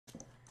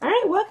All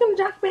right, welcome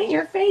to Document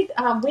Your Faith,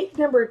 week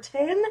number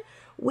 10.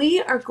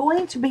 We are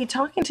going to be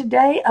talking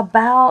today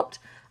about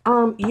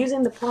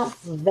using the prompt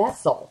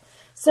vessel.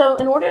 So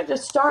in order to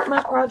start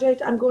my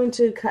project, I'm going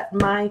to cut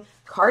my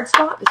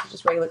cardstock, this is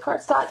just regular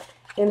cardstock,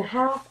 in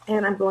half,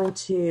 and I'm going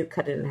to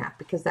cut it in half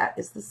because that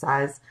is the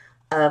size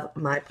of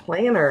my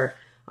planner.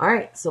 All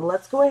right, so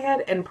let's go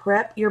ahead and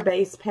prep your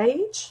base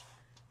page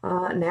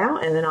now,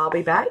 and then I'll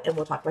be back and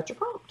we'll talk about your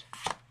prompt.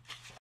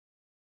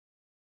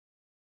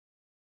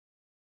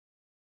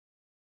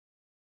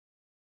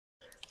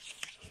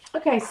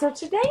 Okay, so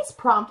today's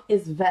prompt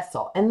is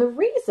vessel, and the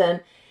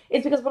reason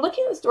is because we're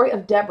looking at the story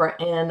of Deborah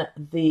in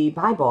the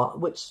Bible,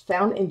 which is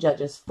found in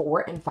Judges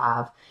 4 and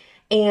 5.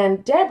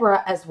 And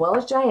Deborah, as well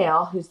as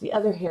Jael, who's the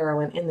other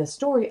heroine in this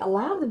story,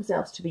 allowed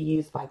themselves to be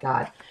used by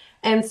God.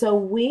 And so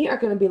we are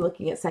going to be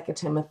looking at 2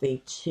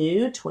 Timothy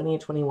 2, 20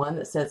 and 21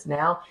 that says,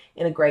 "Now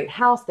in a great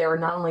house there are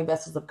not only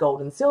vessels of gold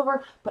and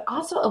silver, but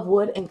also of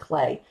wood and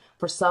clay,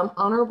 for some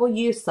honorable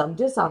use, some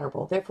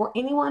dishonorable. Therefore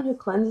anyone who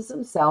cleanses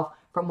himself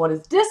from what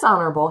is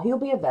dishonorable, he'll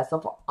be a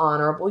vessel for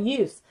honorable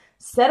use,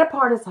 set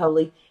apart as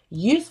holy,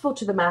 useful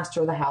to the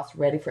master of the house,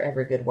 ready for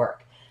every good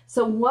work."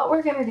 So what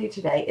we're going to do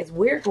today is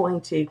we're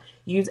going to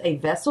use a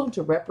vessel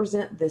to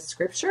represent this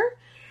scripture.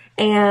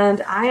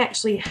 And I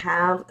actually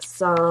have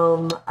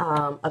some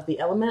of the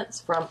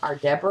elements from our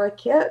Deborah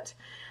kit.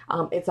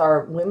 It's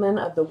our Women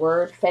of the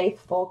Word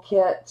Faithful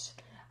kit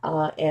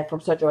and from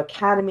Sojo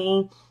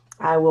Academy.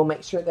 I will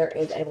make sure there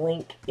is a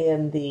link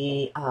in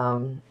the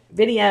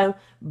video,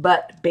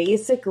 but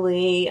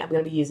basically I'm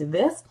going to be using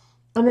this,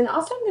 and then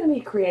also I'm going to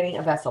be creating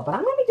a vessel, but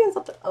I'm going to be doing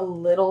something a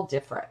little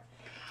different.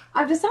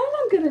 I've decided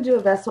I'm going to do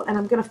a vessel and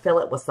I'm going to fill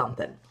it with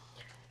something.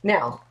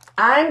 Now,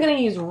 I'm going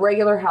to use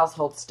regular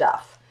household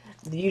stuff.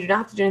 You do not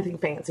have to do anything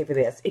fancy for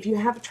this. If you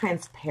have a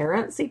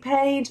transparency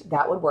page,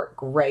 that would work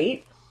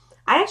great.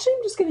 I actually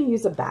am just going to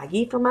use a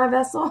baggie for my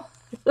vessel.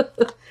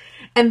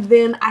 And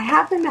then I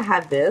happen to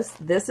have this.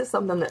 This is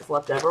something that's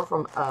left over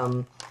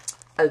from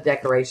a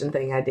decoration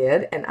thing I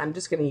did. And I'm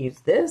just going to use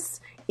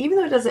this. Even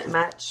though it doesn't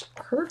match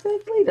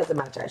perfectly, it doesn't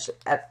match actually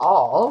at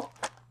all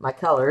my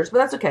colors. But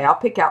that's okay. I'll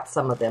pick out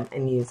some of them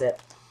and use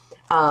it.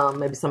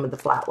 Maybe some of the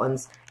flat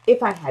ones.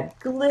 If I had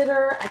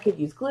glitter, I could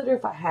use glitter.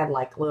 If I had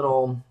like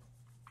little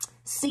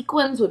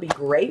sequins would be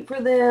great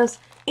for this.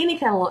 Any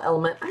kind of little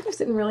element. I just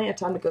didn't really have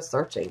time to go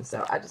searching.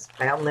 So I just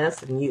found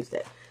this and used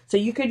it. So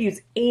you could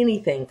use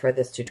anything for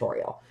this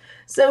tutorial.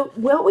 So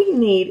what we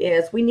need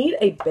is we need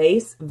a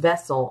base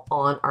vessel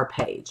on our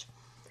page.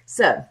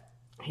 So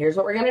here's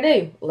what we're going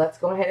to do. Let's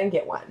go ahead and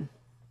get one.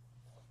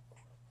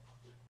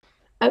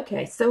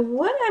 Okay, so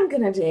what I'm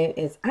going to do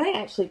is I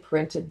actually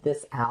printed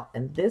this out,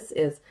 and this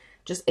is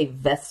just a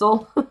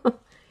vessel.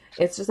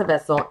 It's just a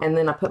vessel, and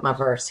then I put my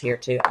verse here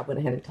too. I went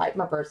ahead and typed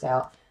my verse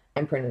out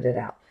and printed it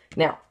out.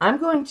 Now, I'm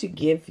going to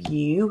give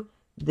you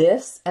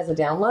this as a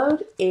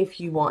download if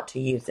you want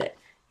to use it.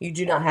 You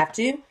do not have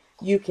to.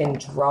 You can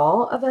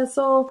draw a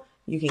vessel.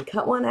 You can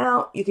cut one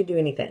out. You can do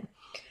anything.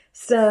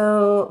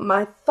 So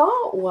my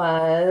thought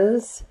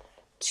was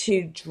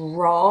to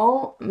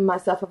draw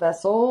myself a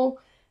vessel,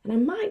 and I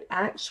might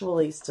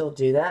actually still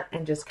do that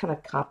and just kind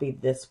of copy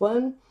this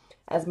one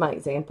as my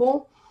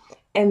example.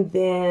 And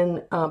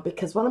then,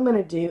 because what I'm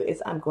going to do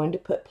is I'm going to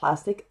put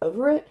plastic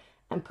over it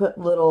and put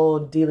little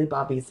dealy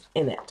bobbies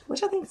in it,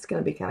 which I think is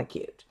going to be kind of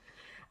cute.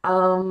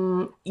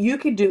 You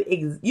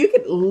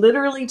could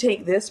literally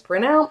take this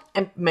printout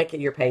and make it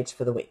your page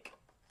for the week.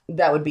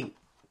 That would be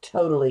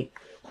totally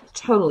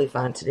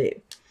fine to do.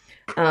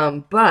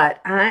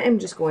 But I am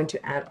just going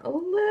to add a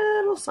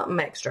little something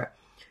extra.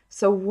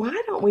 So why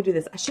don't we do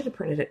this? I should have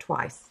printed it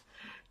twice.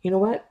 You know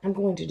what? I'm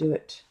going to do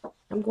it.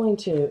 I'm going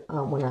to,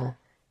 when I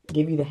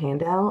give you the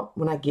handout,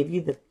 when I give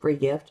you the free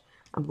gift,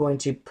 I'm going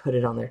to put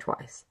it on there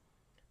twice.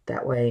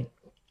 That way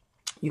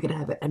you can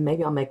have it, and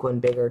maybe I'll make one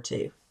bigger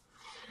too.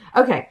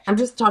 Okay, I'm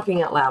just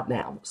talking out loud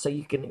now, so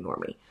you can ignore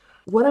me.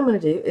 What I'm going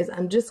to do is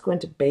I'm just going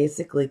to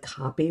basically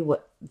copy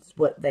what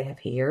they have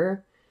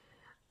here.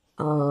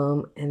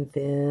 And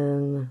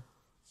then,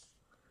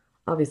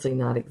 obviously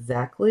not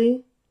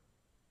exactly,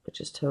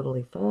 which is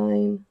totally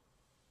fine.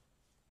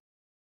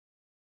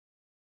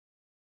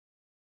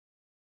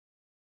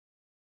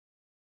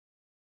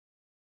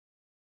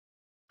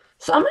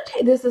 So I'm going to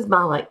take this as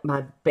my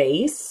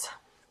base.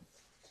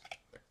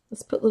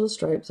 Let's put little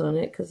stripes on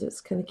it because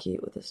it's kind of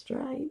cute with the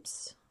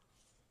stripes.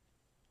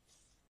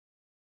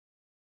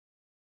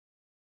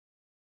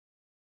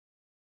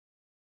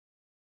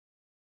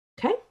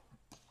 Okay.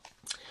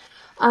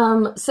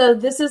 So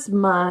this is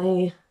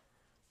my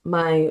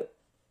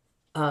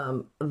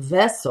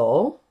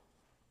vessel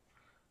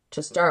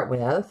to start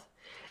with.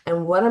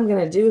 And what I'm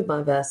going to do with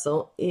my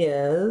vessel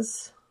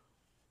is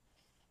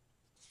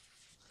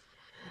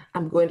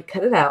I'm going to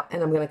cut it out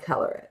and I'm going to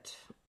color it.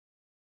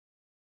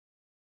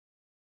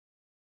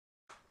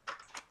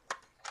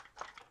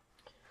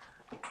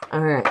 All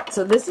right,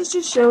 so this is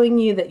just showing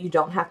you that you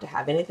don't have to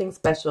have anything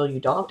special. You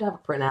don't have to have a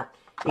printout.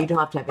 You don't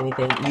have to have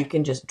anything. You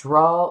can just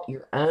draw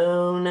your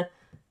own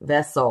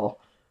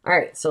vessel. All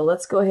right, so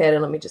let's go ahead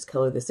and let me just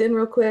color this in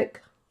real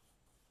quick.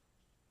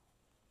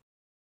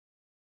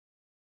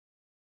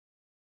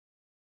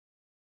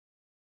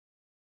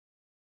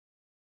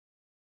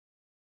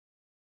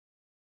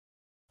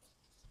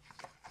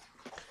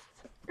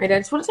 Right, I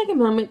just want to take a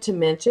moment to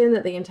mention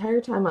that the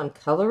entire time I'm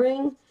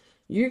coloring,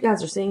 you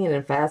guys are seeing it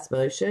in fast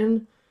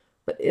motion,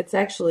 but it's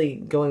actually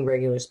going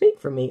regular speed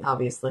for me,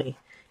 obviously.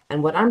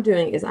 And what I'm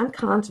doing is I'm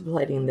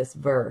contemplating this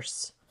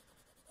verse.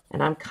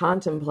 And I'm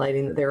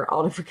contemplating that there are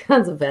all different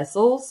kinds of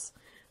vessels.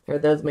 There are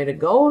those made of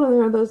gold and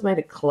there are those made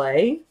of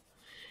clay.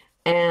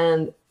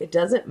 And it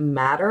doesn't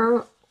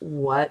matter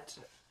what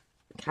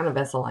kind of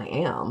vessel I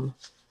am.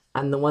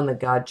 I'm the one that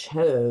God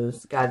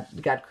chose.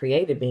 God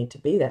created me to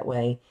be that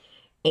way.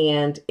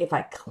 And if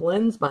I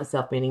cleanse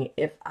myself, meaning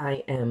if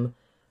I am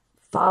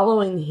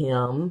following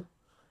Him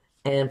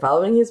and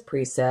following His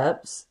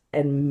precepts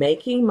and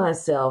making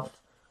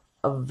myself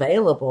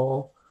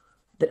available,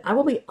 then I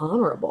will be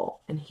honorable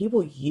and He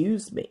will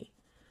use me.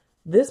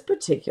 This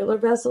particular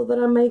vessel that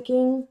I'm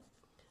making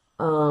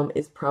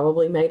is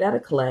probably made out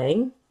of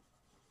clay.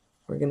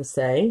 We're going to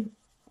say,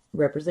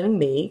 representing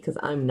me, because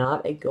I'm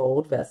not a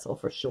gold vessel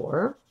for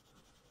sure.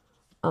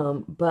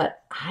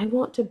 But I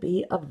want to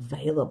be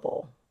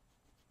available.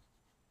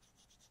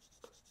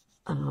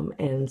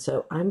 And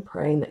so I'm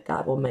praying that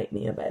God will make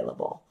me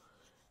available.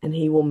 And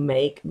He will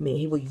make me,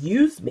 He will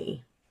use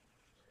me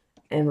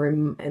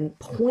and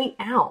point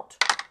out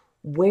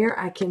where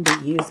I can be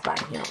used by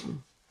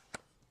Him.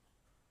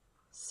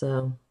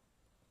 So,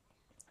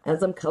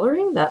 as I'm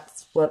coloring,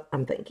 that's what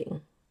I'm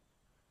thinking.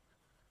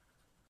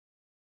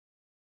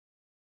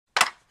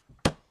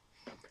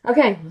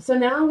 Okay, so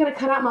now I'm going to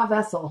cut out my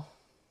vessel.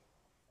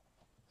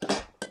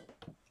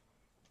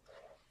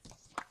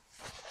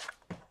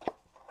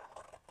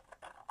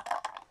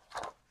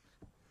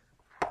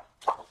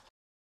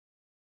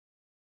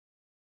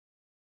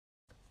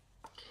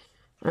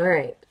 All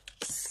right,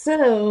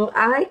 so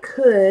I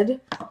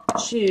could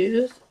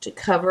choose to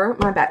cover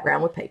my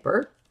background with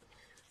paper.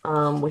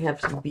 We have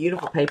some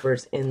beautiful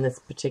papers in this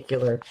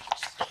particular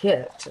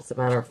kit, as a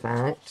matter of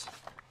fact.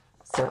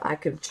 So I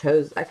could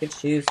choose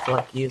to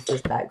like use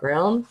this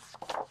background.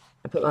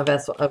 I put my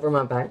vessel over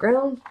my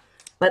background,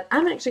 but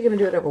I'm actually going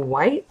to do it over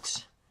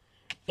white,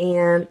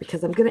 and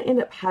because I'm going to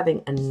end up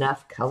having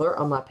enough color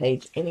on my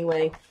page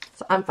anyway,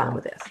 so I'm fine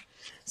with this.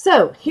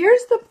 So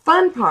here's the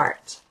fun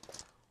part.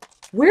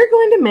 We're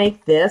going to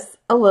make this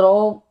a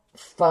little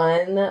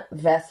fun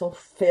vessel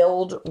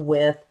filled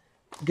with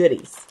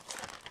goodies.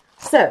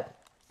 So,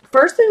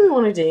 first thing we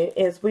want to do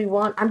is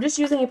I'm just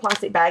using a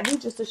plastic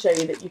baggie just to show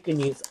you that you can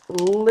use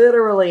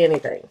literally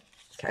anything.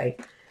 Okay,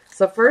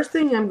 so first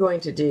thing I'm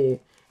going to do,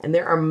 and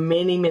there are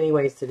many, many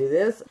ways to do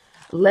this.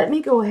 Let me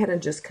go ahead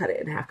and just cut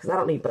it in half because I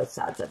don't need both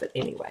sides of it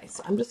anyway.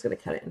 So I'm just going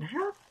to cut it in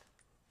half.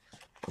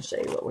 I'll show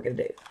you what we're going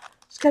to do.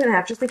 Just cut it in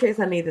half just in case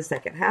I need the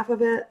second half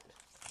of it.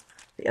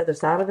 The other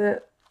side of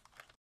it.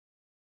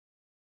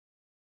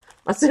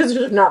 My scissors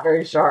are not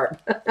very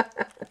sharp.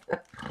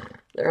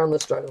 They're on the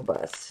struggle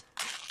bus.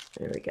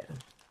 There we go.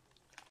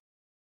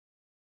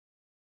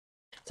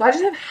 So I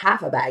just have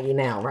half a baggie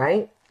now,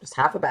 right? Just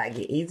half a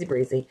baggie, easy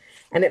breezy.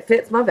 And it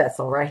fits my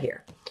vessel right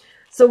here.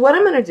 So what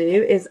I'm going to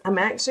do is I'm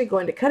actually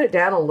going to cut it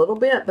down a little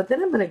bit, but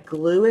then I'm going to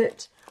glue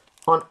it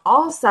on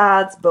all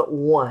sides but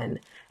one.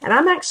 And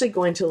I'm actually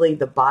going to leave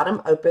the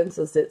bottom open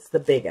since it's the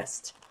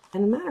biggest.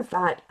 And as a matter of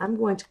fact, I'm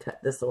going to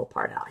cut this little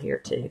part out here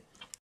too.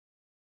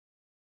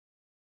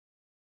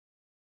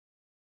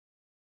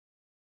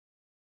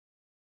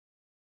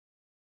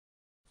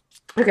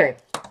 Okay,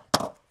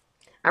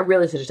 I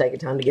really should have taken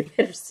time to get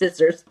better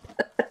scissors,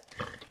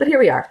 but here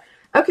we are.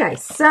 Okay,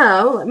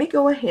 so let me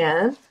go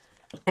ahead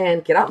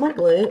and get out my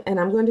glue, and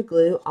I'm going to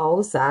glue all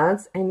the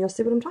sides, and you'll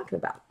see what I'm talking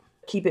about.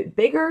 Keep it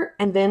bigger,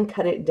 and then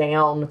cut it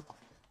down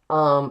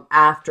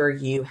after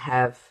you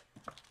have,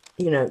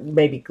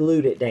 maybe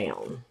glued it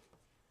down.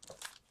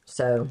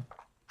 So,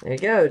 there you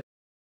go.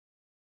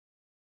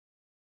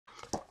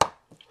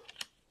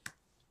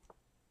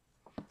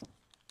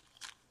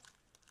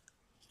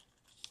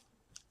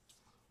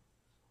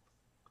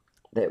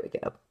 There we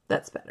go.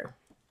 That's better.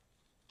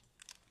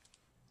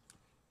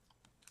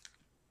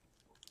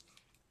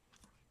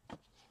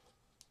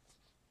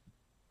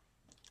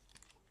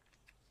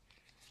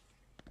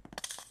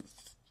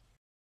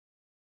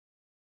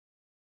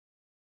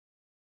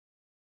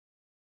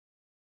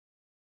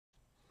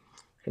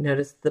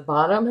 Notice the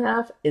bottom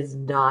half is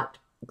not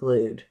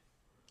glued.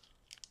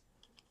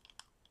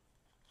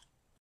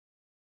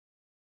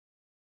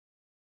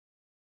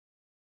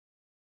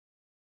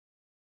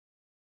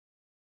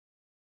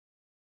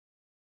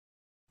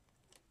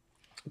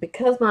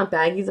 Because my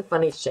baggie's a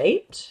funny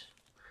shaped,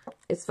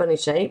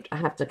 I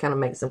have to kind of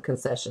make some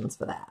concessions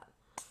for that,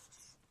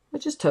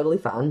 which is totally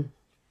fine.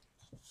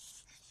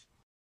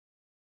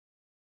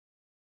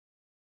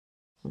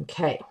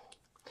 Okay.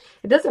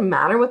 It doesn't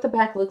matter what the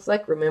back looks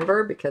like,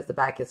 remember, because the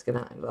back is going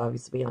to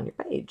obviously be on your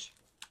page.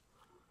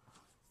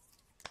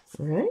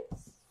 All right.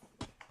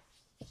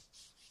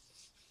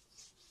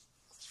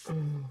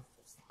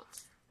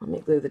 Let me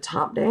glue the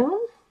top down.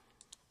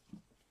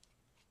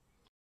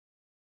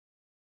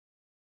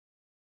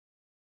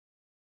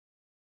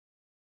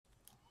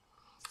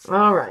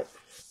 All right.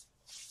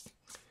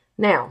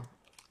 Now,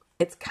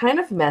 it's kind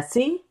of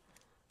messy,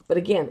 But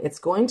again, it's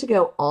going to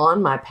go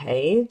on my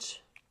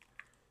page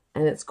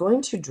and it's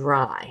going to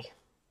dry.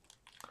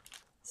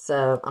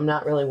 So I'm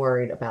not really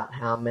worried about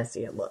how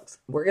messy it looks.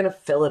 We're going to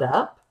fill it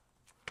up.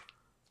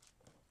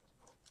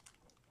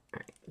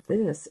 All right,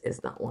 this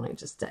is not wanting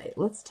to stay.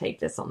 Let's tape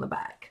this on the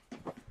back.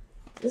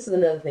 This is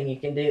another thing you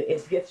can do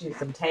is get you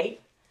some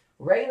tape.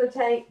 Regular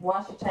tape,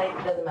 washi tape,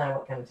 doesn't matter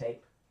what kind of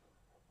tape.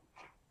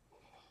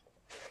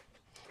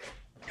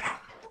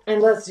 And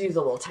let's use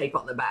a little tape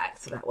on the back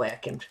so that way I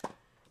can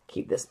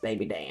keep this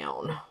baby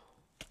down.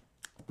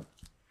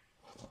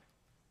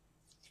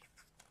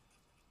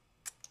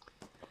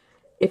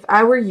 If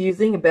I were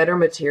using a better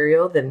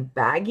material than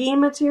baggy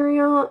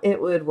material, it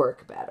would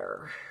work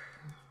better.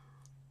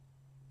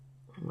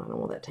 I don't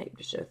want that tape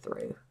to show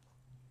through.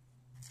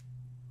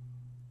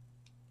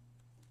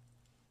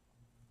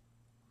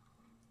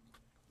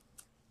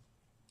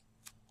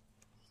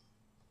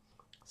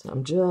 So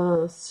I'm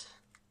just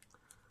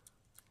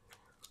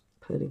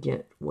putting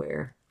it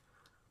where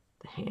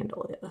the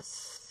handle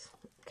is.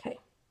 Okay.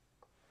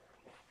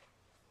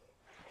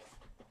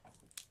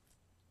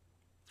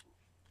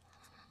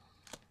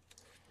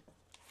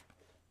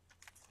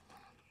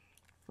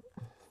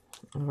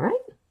 All right.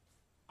 All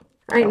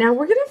right, now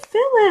we're going to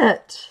fill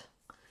it.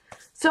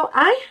 So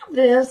I have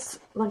this,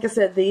 like I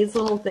said, these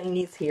little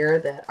thingies here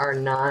that are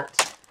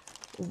not,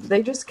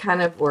 they just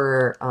kind of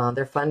were,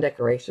 they're fun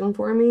decoration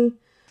for me.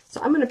 So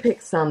I'm going to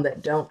pick some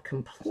that don't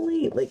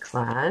completely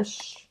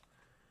clash.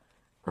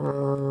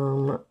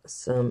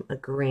 Some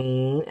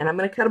green, and I'm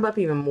going to cut them up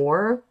even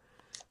more.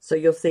 So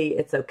you'll see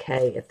it's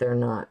okay if they're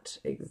not,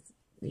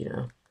 you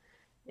know,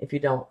 if you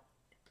don't,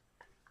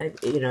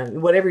 you know,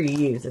 whatever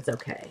you use, it's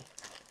okay.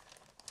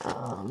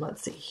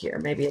 Let's see here,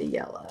 maybe a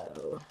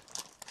yellow.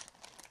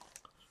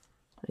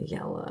 A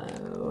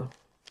yellow.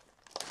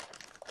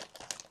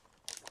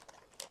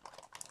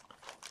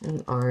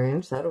 And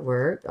orange, that'll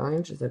work.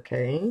 Orange is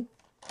okay.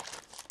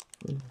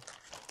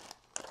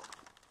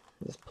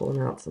 Just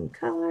pulling out some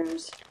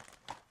colors.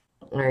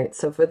 All right,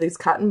 so for these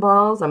cotton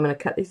balls, I'm going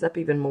to cut these up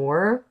even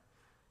more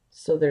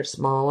so they're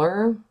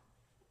smaller.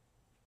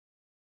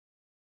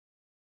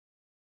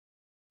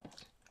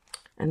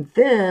 And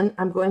then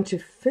I'm going to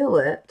fill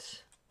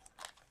it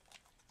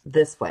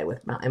this way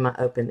with my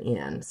open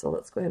end. So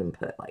let's go ahead and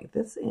put like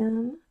this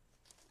in.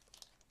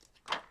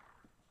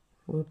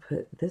 We'll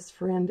put this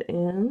friend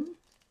in.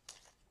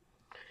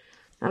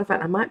 Matter of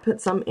fact, I might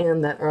put some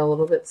in that are a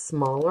little bit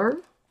smaller,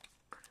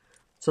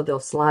 so they'll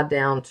slide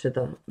down to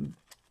the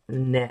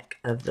neck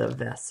of the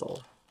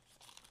vessel.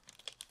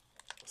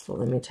 So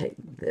let me take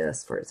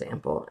this, for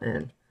example,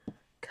 and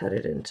cut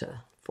it into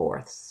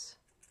fourths.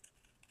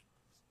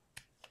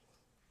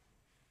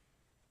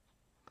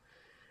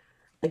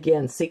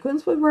 Again,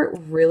 sequins would work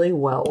really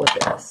well with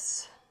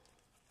this.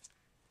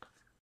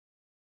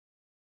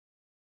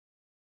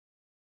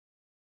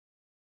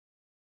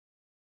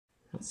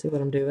 Let's see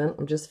what I'm doing.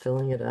 I'm just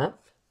filling it up.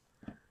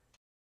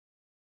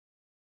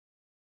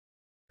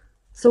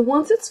 So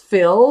once it's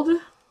filled,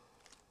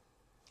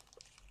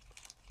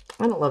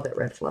 I don't love that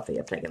red fluffy.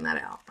 I've taken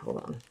that out. Hold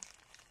on.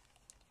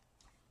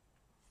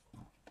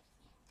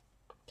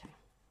 Okay.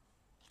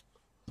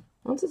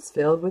 Once it's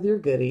filled with your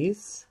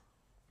goodies,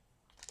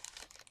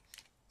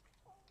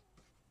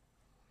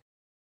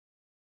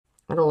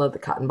 I don't love the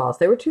cotton balls.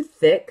 They were too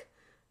thick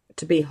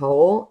to be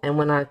whole, and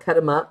when I cut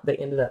them up, they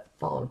ended up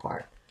falling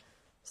apart.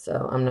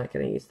 So I'm not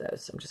going to use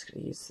those. I'm just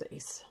going to use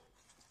these.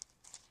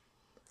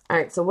 All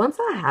right, so once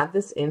I have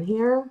this in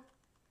here,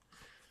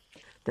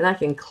 then I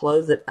can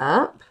close it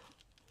up,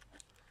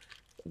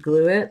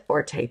 glue it,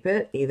 or tape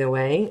it. Either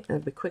way,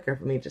 it'd be quicker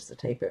for me just to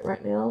tape it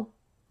right now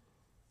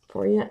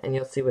for you, and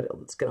you'll see what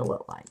it's going to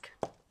look like.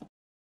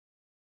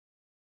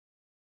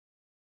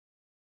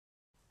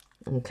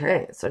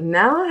 Okay, so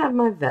now I have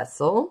my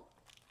vessel,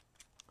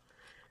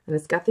 and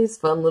it's got these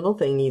fun little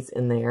thingies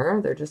in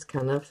there. They're just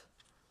kind of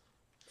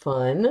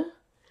fun,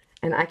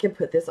 and I can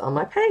put this on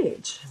my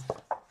page.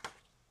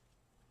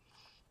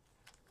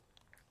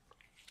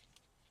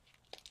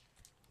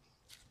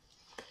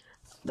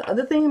 The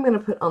other thing I'm going to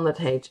put on the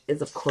page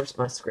is, of course,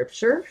 my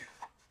scripture.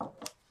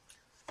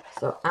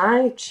 So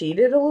I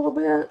cheated a little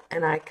bit,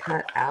 and I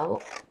cut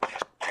out,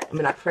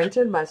 I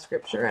printed my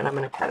scripture, and I'm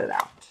going to cut it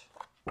out.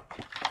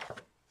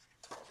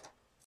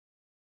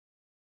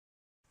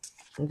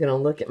 I'm going to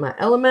look at my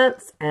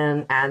elements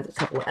and add a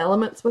couple of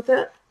elements with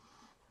it.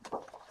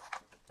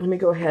 Let me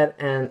go ahead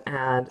and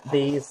add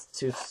these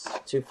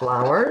two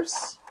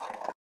flowers.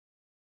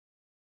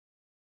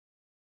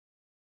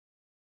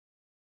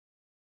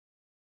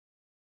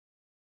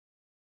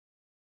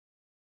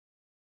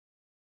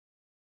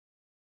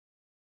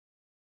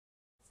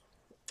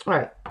 All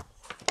right.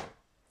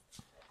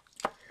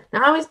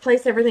 Now I always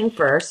place everything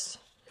first.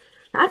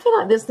 Now I feel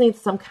like this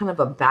needs some kind of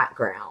a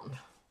background.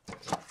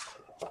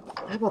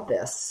 How about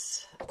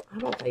this? How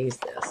about I use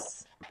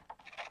this?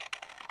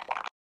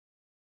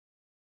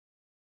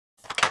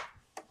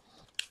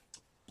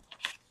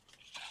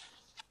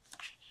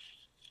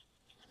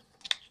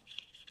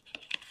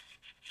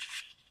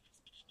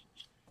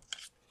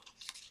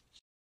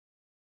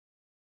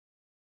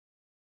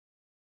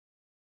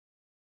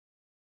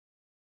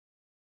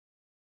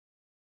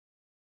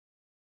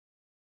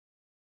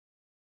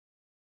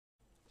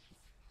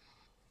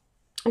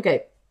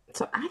 Okay,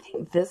 so I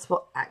think this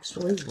will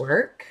actually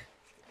work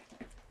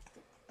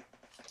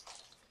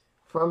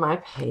for my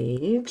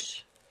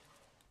page.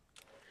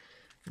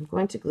 I'm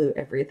going to glue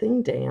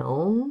everything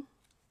down.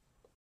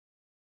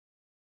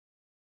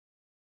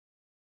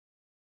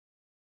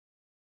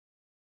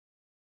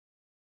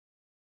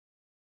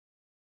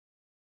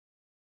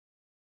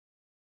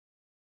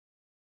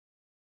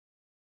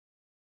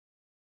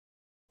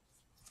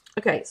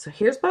 Okay, so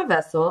here's my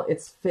vessel.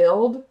 It's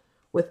filled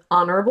with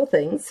honorable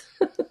things.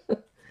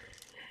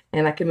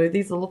 And I can move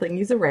these little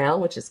thingies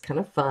around, which is kind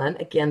of fun.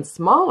 Again,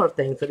 smaller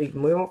things are even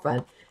more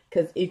fun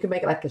because you can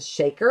make it like a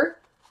shaker.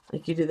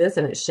 Like you do this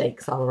and it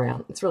shakes all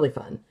around. It's really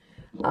fun.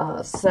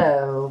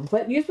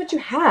 But use what you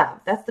have.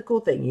 That's the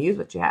cool thing. You use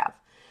what you have.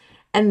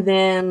 And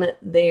then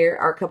there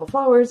are a couple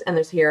flowers and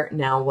there's here.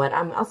 Now what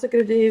I'm also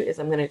going to do is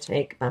I'm going to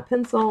take my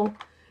pencil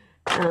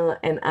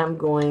and I'm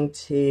going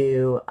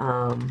to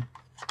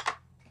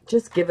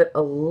just give it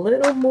a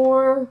little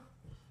more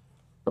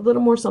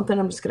something.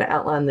 I'm just going to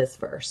outline this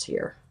verse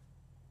here.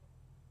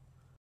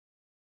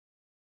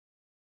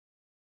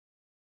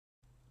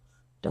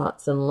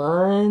 Dots and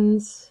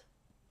lines.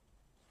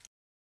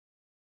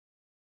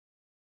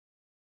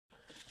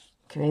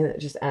 Okay,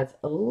 that just adds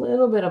a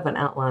little bit of an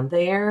outline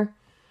there.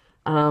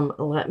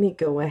 Let me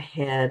go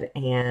ahead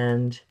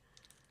and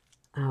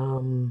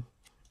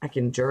I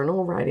can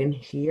journal right in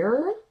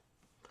here.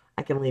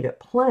 I can leave it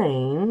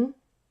plain.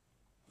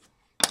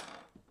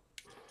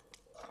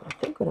 I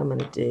think what I'm going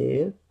to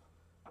do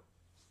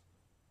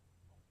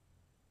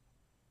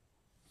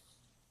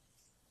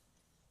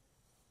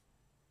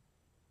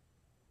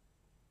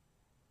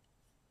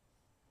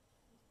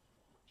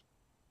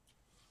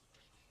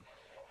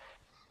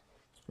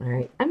all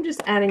right, I'm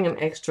just adding an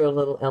extra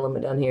little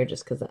element on here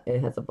just because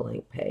it has a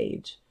blank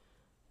page.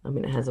 I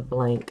mean, it has a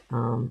blank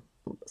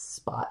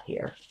spot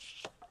here.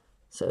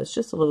 So it's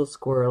just a little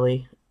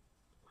squirrely.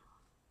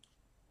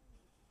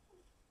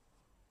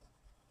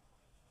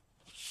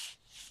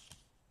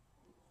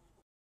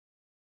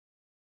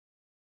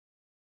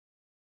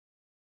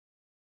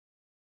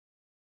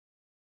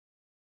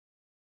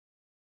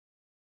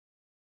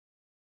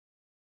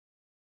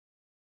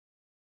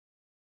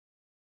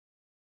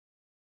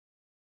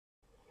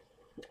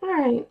 All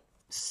right,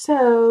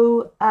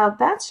 so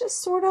that's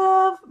just sort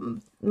of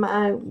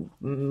my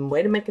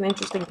way to make an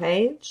interesting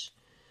page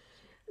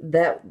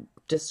that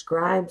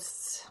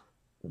describes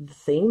the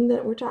theme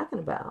that we're talking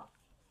about.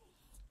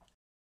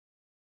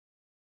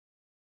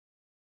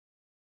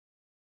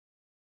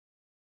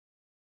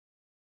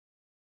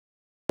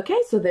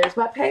 Okay, so there's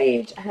my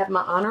page. I have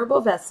my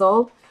honorable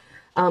vessel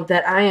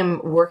that I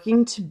am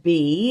working to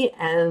be,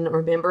 and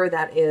remember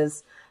that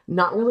is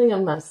not really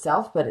on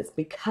myself, but it's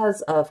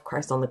because of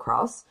Christ on the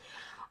cross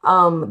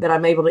that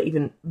I'm able to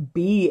even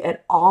be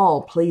at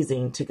all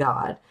pleasing to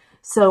God.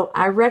 So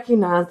I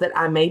recognize that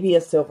I may be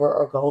a silver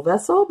or gold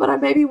vessel, but I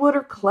may be wood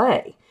or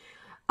clay.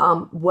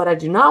 What I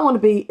do not want to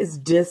be is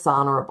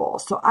dishonorable.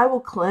 So I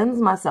will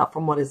cleanse myself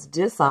from what is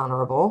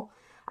dishonorable.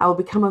 I will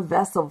become a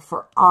vessel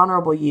for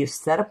honorable use,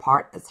 set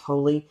apart as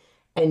holy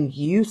and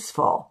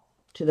useful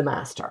to the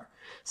master.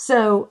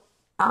 So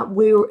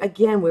we're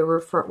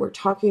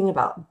talking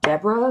about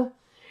Deborah,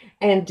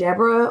 and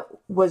Deborah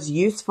was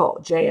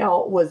useful.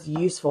 Jael was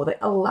useful. They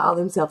allowed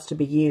themselves to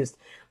be used.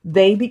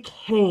 They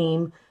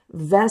became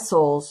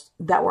vessels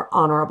that were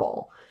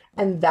honorable.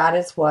 And that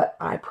is what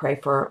I pray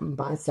for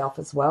myself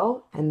as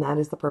well. And that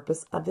is the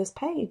purpose of this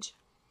page.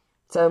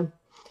 So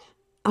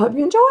I hope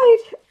you enjoyed.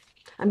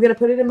 I'm going to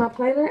put it in my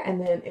planner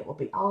and then it will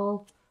be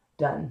all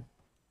done.